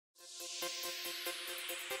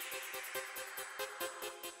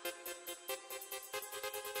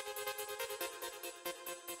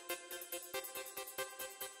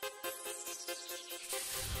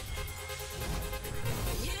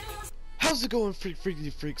How's it going,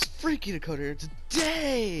 freaky freaks? Freaky Dakota here.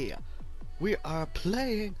 Today we are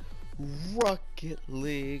playing Rocket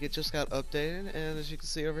League. It just got updated, and as you can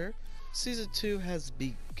see over here, Season 2 has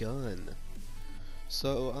begun.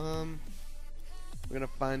 So we're gonna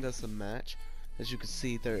find us a match. As you can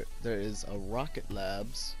see, there is a Rocket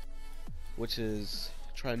Labs, which is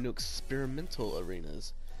trying new experimental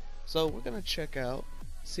arenas. So we're gonna check out,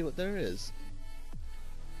 see what there is.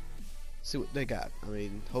 See what they got. I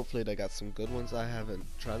mean, hopefully they got some good ones. I haven't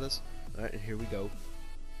tried this. Alright, and here we go.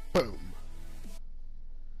 Boom!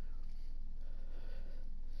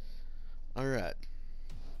 Alright.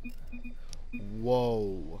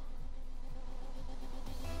 Whoa.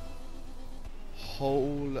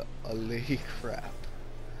 Holy crap.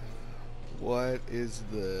 What is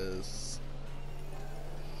this?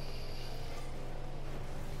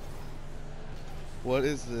 What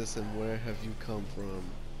is this, and where have you come from?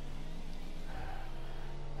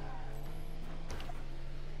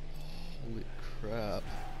 Holy crap.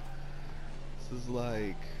 This is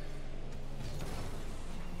like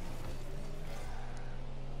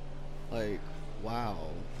wow.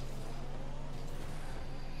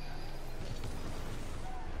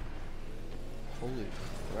 Holy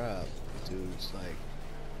crap, dude. It's like,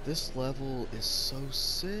 this level is so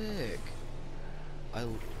sick.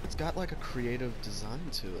 It's got like a creative design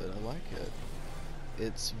to it. I like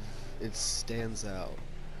it. It stands out.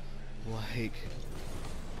 Like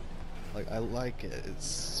I like it. It's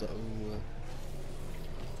so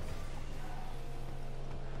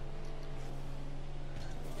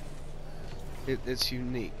it's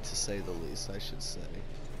unique, to say the least, I should say.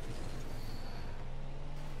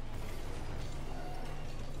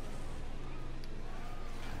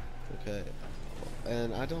 Okay,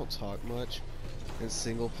 and I don't talk much in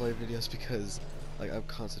single play videos because like I'm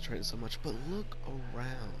concentrating so much, but look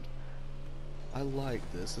around. I like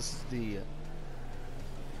this. This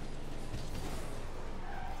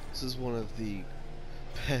is one of the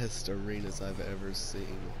best arenas I've ever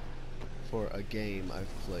seen for a game I've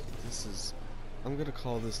played. I'm gonna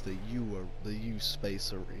call this the U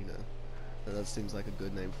Space Arena. And that seems like a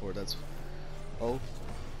good name for it.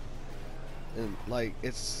 And like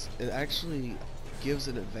it actually gives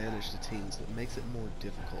an advantage to teams that makes it more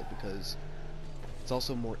difficult, because it's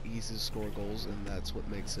also more easy to score goals, and that's what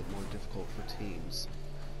makes it more difficult for teams.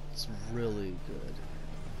 It's really good,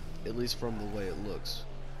 at least from the way it looks,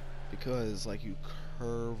 because like you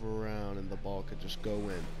curve around and the ball could just go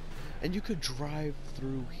in, and you could drive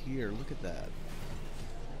through here. Look at that.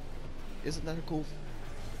 Isn't that a cool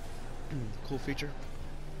feature?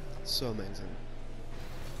 So amazing.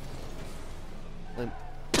 And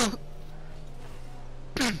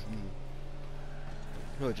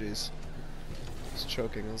oh jeez, just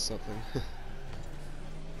choking on something.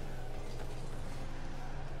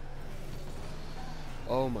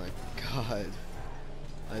 Oh my god,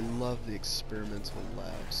 I love the experimental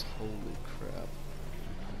labs. Holy crap.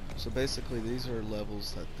 So basically these are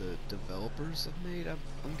levels that the developers have made,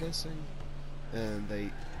 I'm guessing, and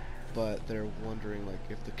but they're wondering like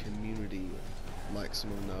if the community likes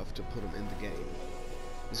them enough to put them in the game,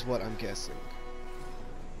 is what I'm guessing.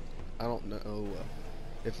 I don't know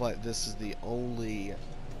if like this is the only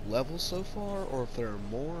level so far, or if there are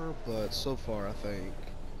more, but so far I think,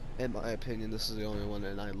 in my opinion, this is the only one,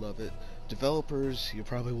 and I love it. Developers, you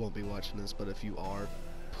probably won't be watching this, but if you are,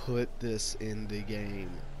 put this in the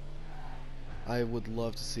game. I would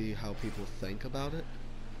love to see how people think about it,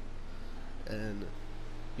 and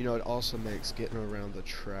you know, it also makes getting around the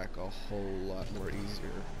track a whole lot more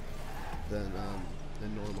easier than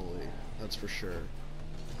normally, that's for sure.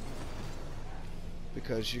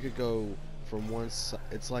 Because you could go from one side,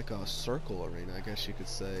 it's like a circle arena, I guess you could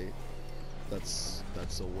say. That's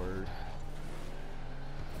a word.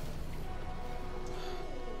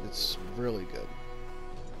 It's really good.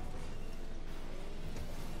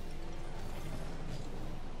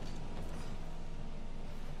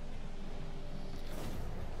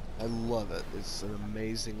 I love it. It's an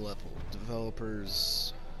amazing level.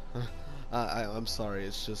 Developers, I'm sorry.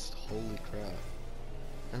 It's just holy crap.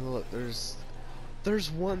 And look, there's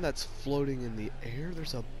one that's floating in the air.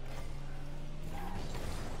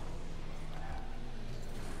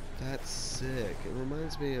 That's sick. It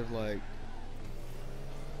reminds me of like.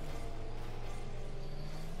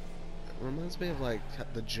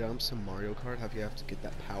 The jumps in Mario Kart. How you have to get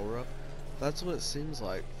that power up. That's what it seems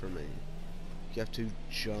like for me. You have to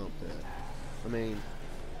jump it. I mean,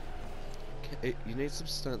 You need some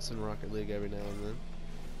stunts in Rocket League every now and then.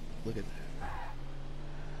 Look at that.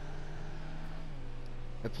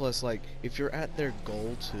 And plus, like, if you're at their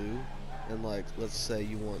goal too, and like, let's say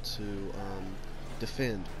you want to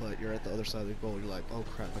defend, but you're at the other side of the goal, you're like, oh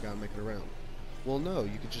crap, I gotta make it around. Well, no,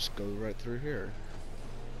 you could just go right through here.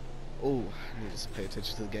 Oh, I need to pay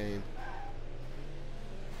attention to the game.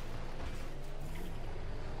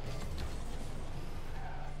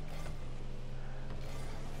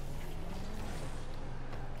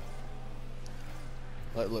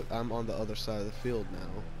 Like, look, I'm on the other side of the field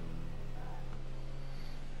now.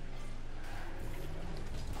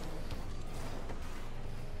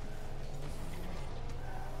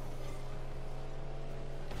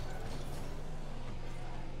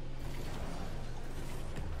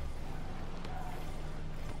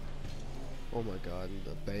 Oh my god, and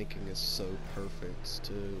the banking is so perfect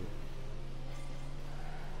too.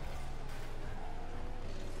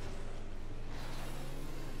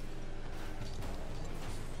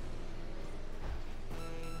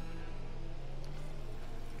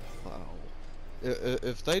 Wow.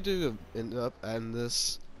 If they do end up adding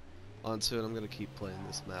this onto it, I'm gonna keep playing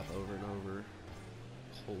this map over and over.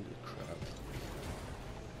 Holy crap.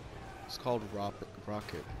 It's called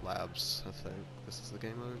Rocket Labs, I think. This is the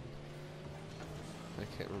game mode? I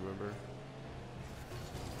can't remember.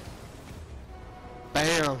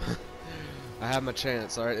 BAM! I have my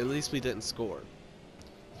chance. Alright, at least we didn't score.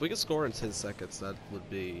 If we could score in 10 seconds, that would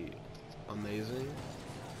be amazing.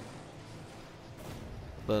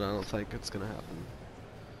 But I don't think it's gonna happen.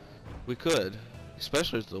 We could,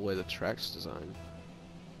 especially with the way the track's designed.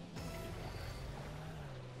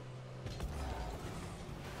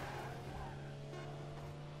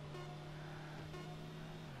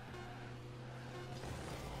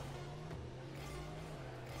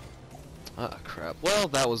 Ah, crap. Well,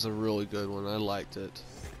 that was a really good one. I liked it.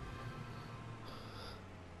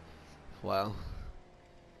 Wow.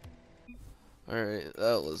 Alright,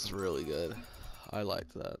 that was really good. I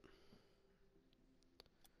liked that.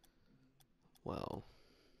 Wow.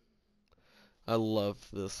 I love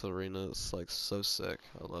this arena. It's like so sick.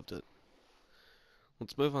 I loved it.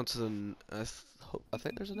 Let's move on to the... I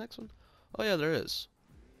think there's a next one. Oh yeah, there is.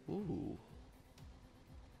 Ooh.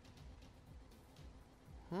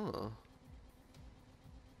 Huh.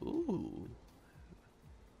 Ooh.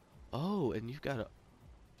 Oh, and you've got a...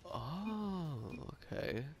 Oh,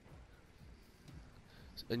 okay.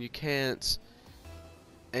 And you can't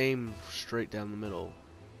aim straight down the middle.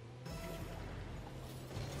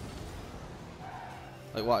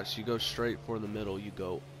 Like, watch, you go straight for the middle, you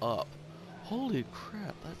go up. Holy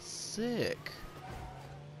crap, that's sick.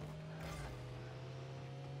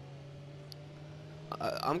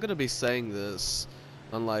 I'm gonna be saying this,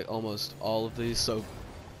 unlike almost all of these, so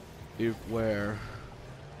beware.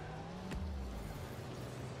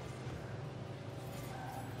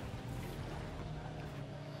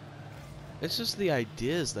 It's just the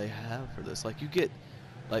ideas they have for this. Like, you get,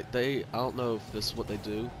 like, I don't know if this is what they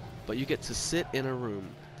do, but you get to sit in a room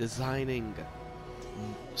designing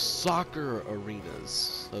soccer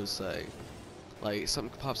arenas, so to say. Like,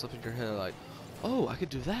 something pops up in your head like, oh, I could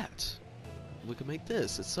do that. We could make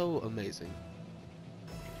this. It's so amazing.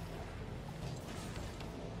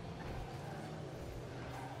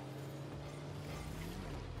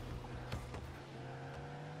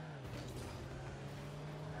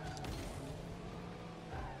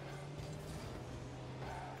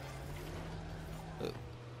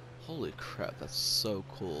 Holy crap, that's so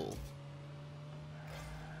cool.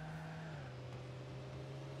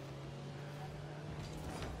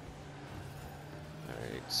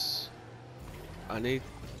 Alright. I need...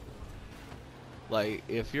 Like,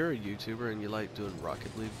 if you're a YouTuber and you like doing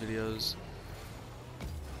Rocket League videos...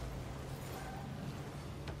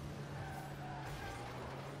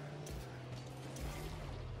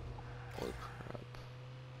 Holy crap.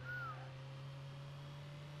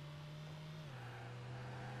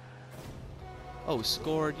 Oh, we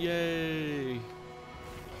scored, yay!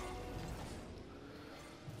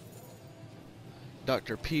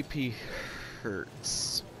 Dr. PP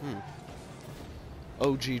Hurts.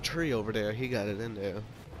 OG tree over there, he got it in there.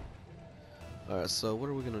 Alright, so what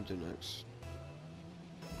are we gonna do next?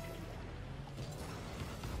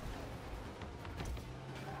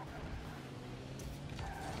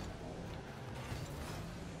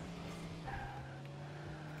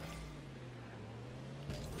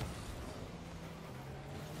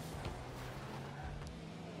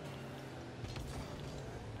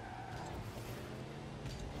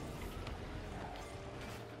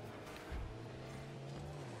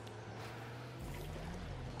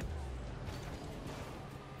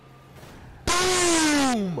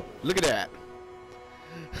 Boom! Look at that.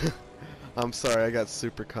 I'm sorry, I got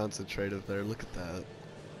super concentrated there. Look at that.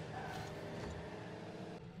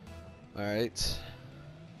 Alright.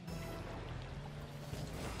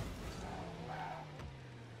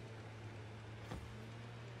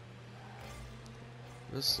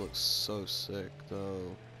 This looks so sick,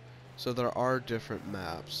 though. So there are different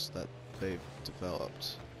maps that they've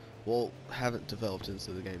developed. Well, haven't developed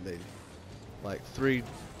into the game. They, like,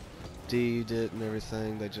 3D'd it and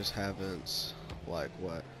everything. They just haven't, like,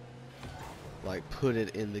 what? Like, put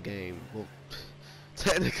it in the game. Well,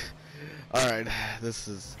 technically... Alright, this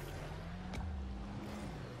is...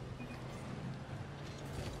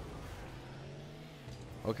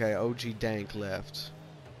 Okay, OG Dank left.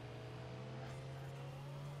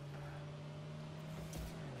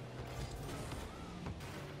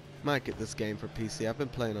 Might get this game for PC. I've been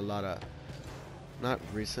playing a lot of... Not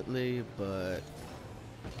recently, but...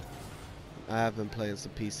 I have been playing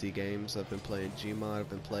some PC games. I've been playing Gmod. I've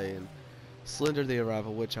been playing Slender the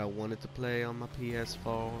Arrival, which I wanted to play on my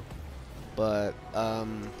PS4. But,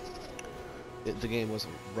 the game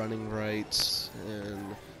wasn't running right,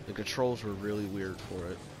 and the controls were really weird for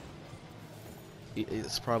it.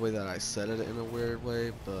 It's probably that I said it in a weird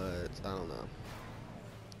way, but I don't know.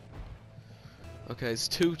 Okay, it's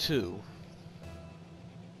 2-2.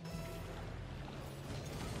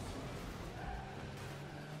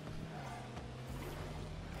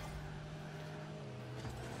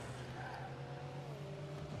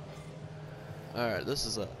 Alright, this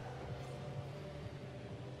is a...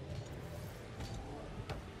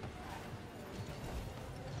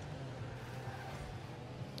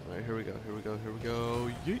 Alright, here we go, here we go, here we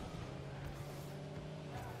go. Yeet!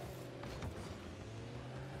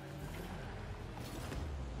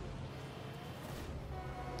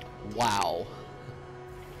 Wow.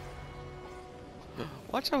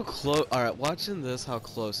 Watch how close... Alright, watching this, how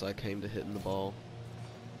close I came to hitting the ball.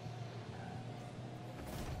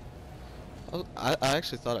 I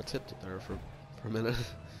actually thought I tipped it there for a minute.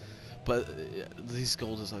 But these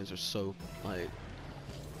goal designs are so, like...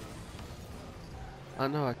 I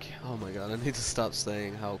know I can't... Oh my god, I need to stop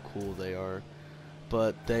saying how cool they are.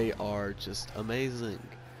 But they are just amazing.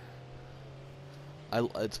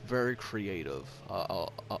 It's very creative.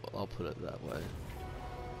 I'll put it that way.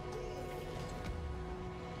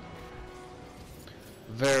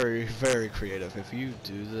 Very, very creative. If you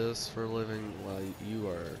do this for a living, well,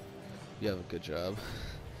 you have a good job.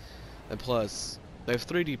 And plus, they've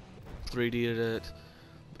 3D'd it.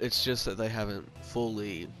 It's just that they haven't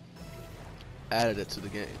fully added it to the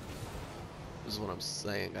game. Is what I'm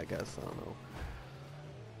saying, I guess. I don't know.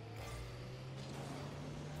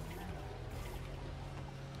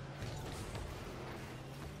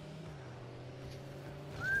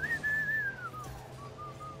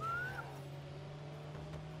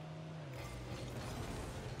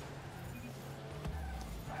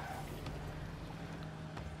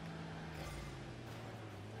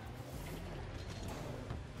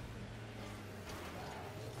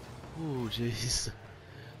 Ooh, jeez.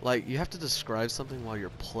 Like, you have to describe something while you're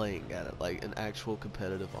playing at it, like an actual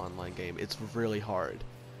competitive online game. It's really hard.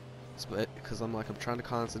 Because I'm trying to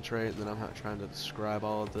concentrate, and then I'm trying to describe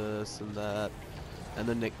all of this and that, and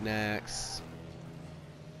the knickknacks.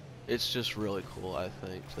 It's just really cool, I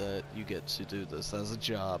think, that you get to do this as a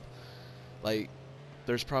job. Like,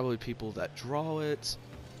 there's probably people that draw it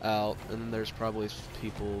out, and then there's probably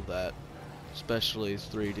people that especially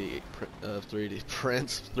 3D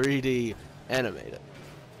prints, 3D animate it.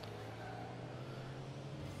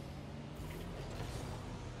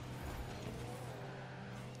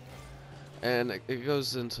 And it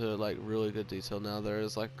goes into like really good detail. Now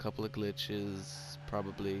there's like a couple of glitches,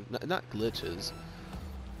 probably not glitches.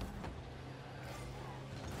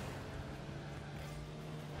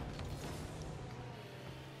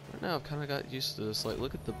 Right now I've kind of got used to this. Like,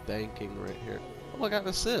 look at the banking right here. Oh, I got an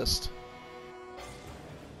assist.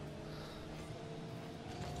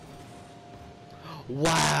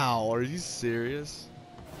 Wow, are you serious?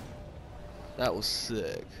 That was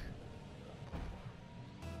sick.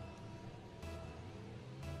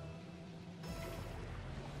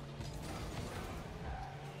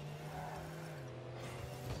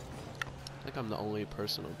 I think I'm the only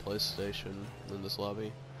person on PlayStation in this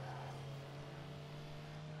lobby.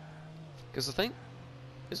 Because I think,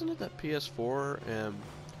 isn't it that PS4 and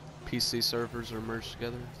PC servers are merged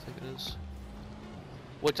together? I think it is.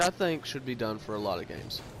 Which I think should be done for a lot of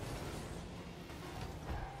games.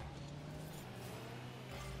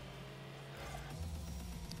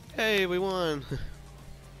 Hey, we won!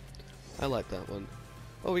 I like that one.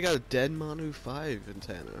 Oh, we got a Dead Manu 5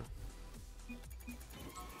 antenna.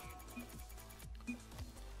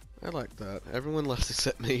 I like that. Everyone left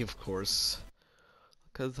except me, of course.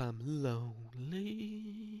 Cause I'm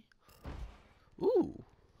lonely. Ooh.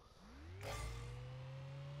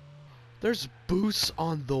 There's boosts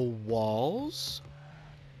on the walls?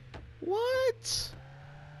 What?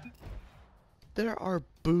 There are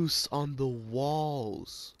boosts on the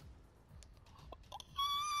walls.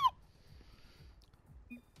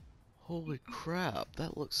 Holy crap,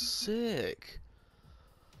 that looks sick.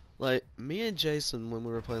 Like, me and Jason, when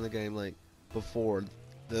we were playing the game, like, before,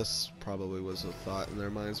 this probably was a thought in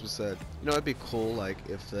their minds. We said, you know, it'd be cool, like,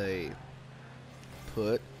 if they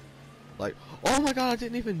put, like, oh my god, I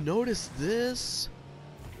didn't even notice this!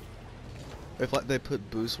 If, like, they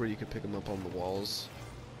put boosts where you could pick them up on the walls,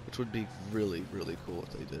 which would be really, really cool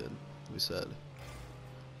if they did, we said.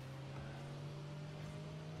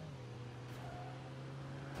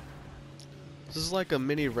 This is like a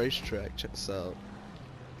mini racetrack, check this out.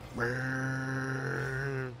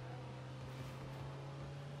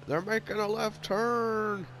 They're making a left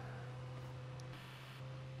turn!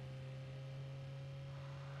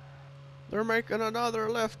 They're making another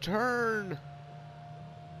left turn!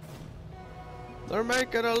 They're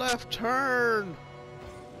making a left turn!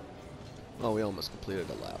 Oh, we almost completed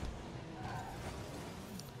a lap.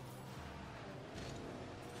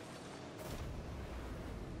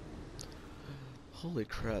 Holy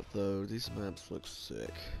crap though, these maps look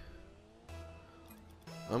sick.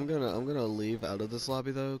 I'm gonna leave out of this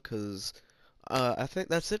lobby though, cause I think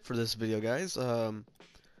that's it for this video, guys. I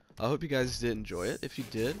hope you guys did enjoy it. If you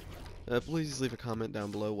did, please leave a comment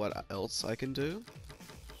down below what else I can do.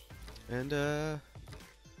 And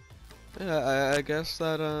yeah, I guess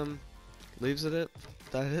that leaves it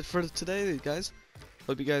for today, guys.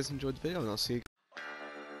 Hope you guys enjoyed the video, and I'll see you